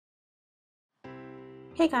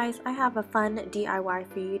Hey guys, I have a fun DIY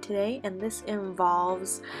for you today, and this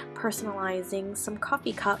involves personalizing some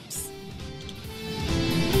coffee cups.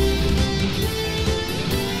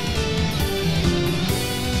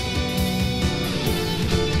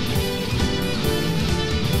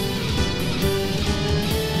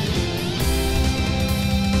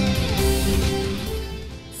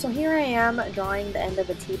 So here I am drawing the end of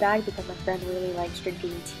a tea bag because my friend really likes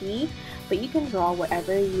drinking tea, but you can draw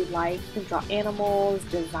whatever you like. You can draw animals,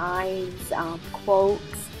 designs, quotes.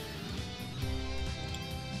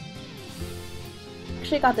 I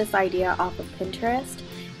actually got this idea off of Pinterest,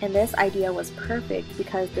 and this idea was perfect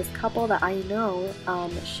because this couple that I know,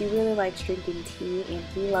 she really likes drinking tea and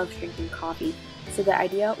he loves drinking coffee. So the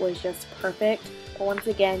idea was just perfect. But once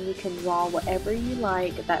again, you can draw whatever you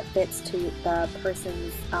like that fits to the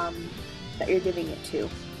person's that you're giving it to.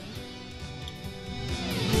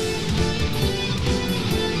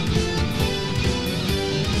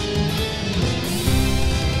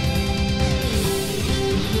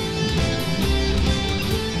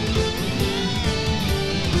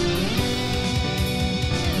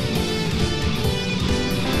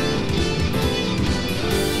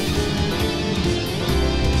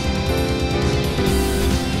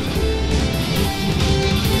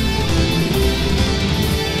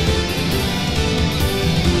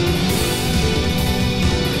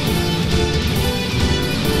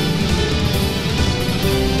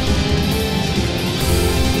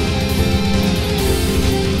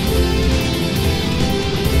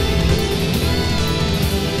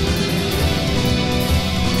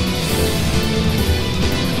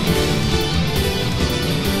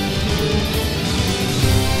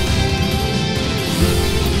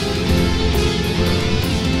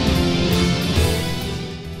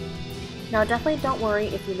 Now definitely don't worry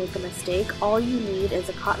if you make a mistake. All you need is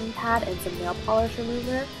a cotton pad and some nail polish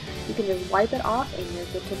remover. You can just wipe it off and you're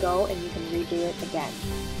good to go, and you can redo it again.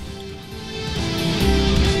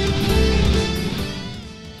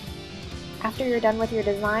 After you're done with your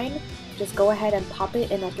design, just go ahead and pop it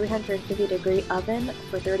in a 350-degree oven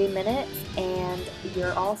for 30 minutes and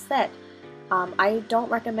you're all set. I don't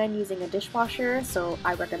recommend using a dishwasher, so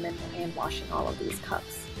I recommend hand washing all of these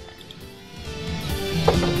cups.